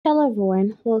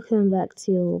everyone, welcome back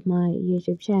to my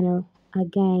YouTube channel.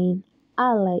 Again,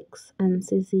 Alex and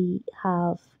CeeC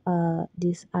have a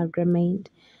disagreement,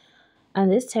 and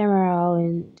this time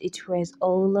around, it was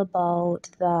all about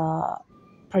the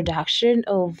production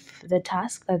of the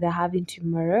task that they're having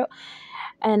tomorrow.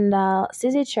 And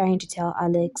CeeC trying to tell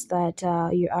Alex that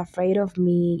you're afraid of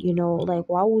me, like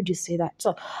why would you say that?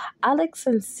 So, Alex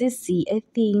and CeeC, I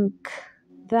think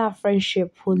that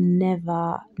friendship will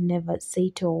never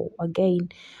settle again.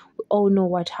 We all know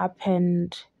what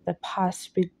happened the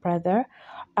past Big Brother,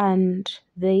 and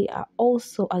they are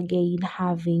also again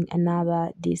having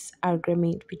another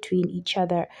disagreement between each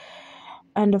other.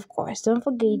 And of course, don't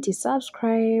forget to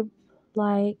subscribe,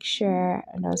 like, share,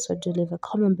 and also to leave a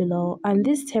comment below. And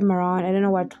this time around, I don't know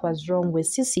what was wrong with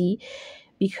CeeC,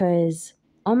 because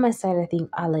on my side I think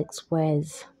Alex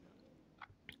was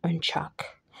on track,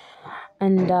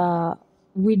 and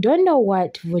we don't know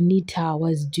what Vonita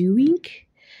was doing,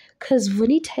 because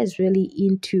Vonita is really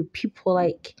into people.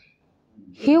 Like,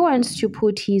 he wants to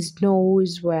put his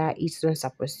nose where it's not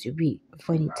supposed to be.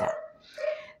 Vonita.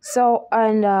 So,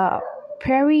 and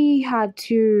Pere had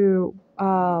to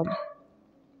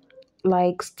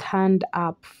like stand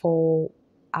up for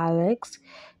Alex,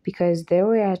 because they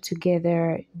were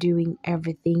together doing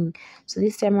everything. So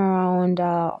this time around,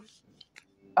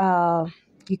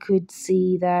 you could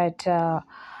see that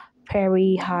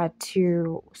Pere had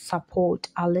to support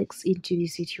Alex into the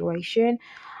situation,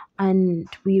 and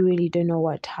we really don't know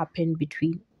what happened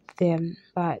between them.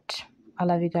 But I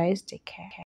love you guys. Take care.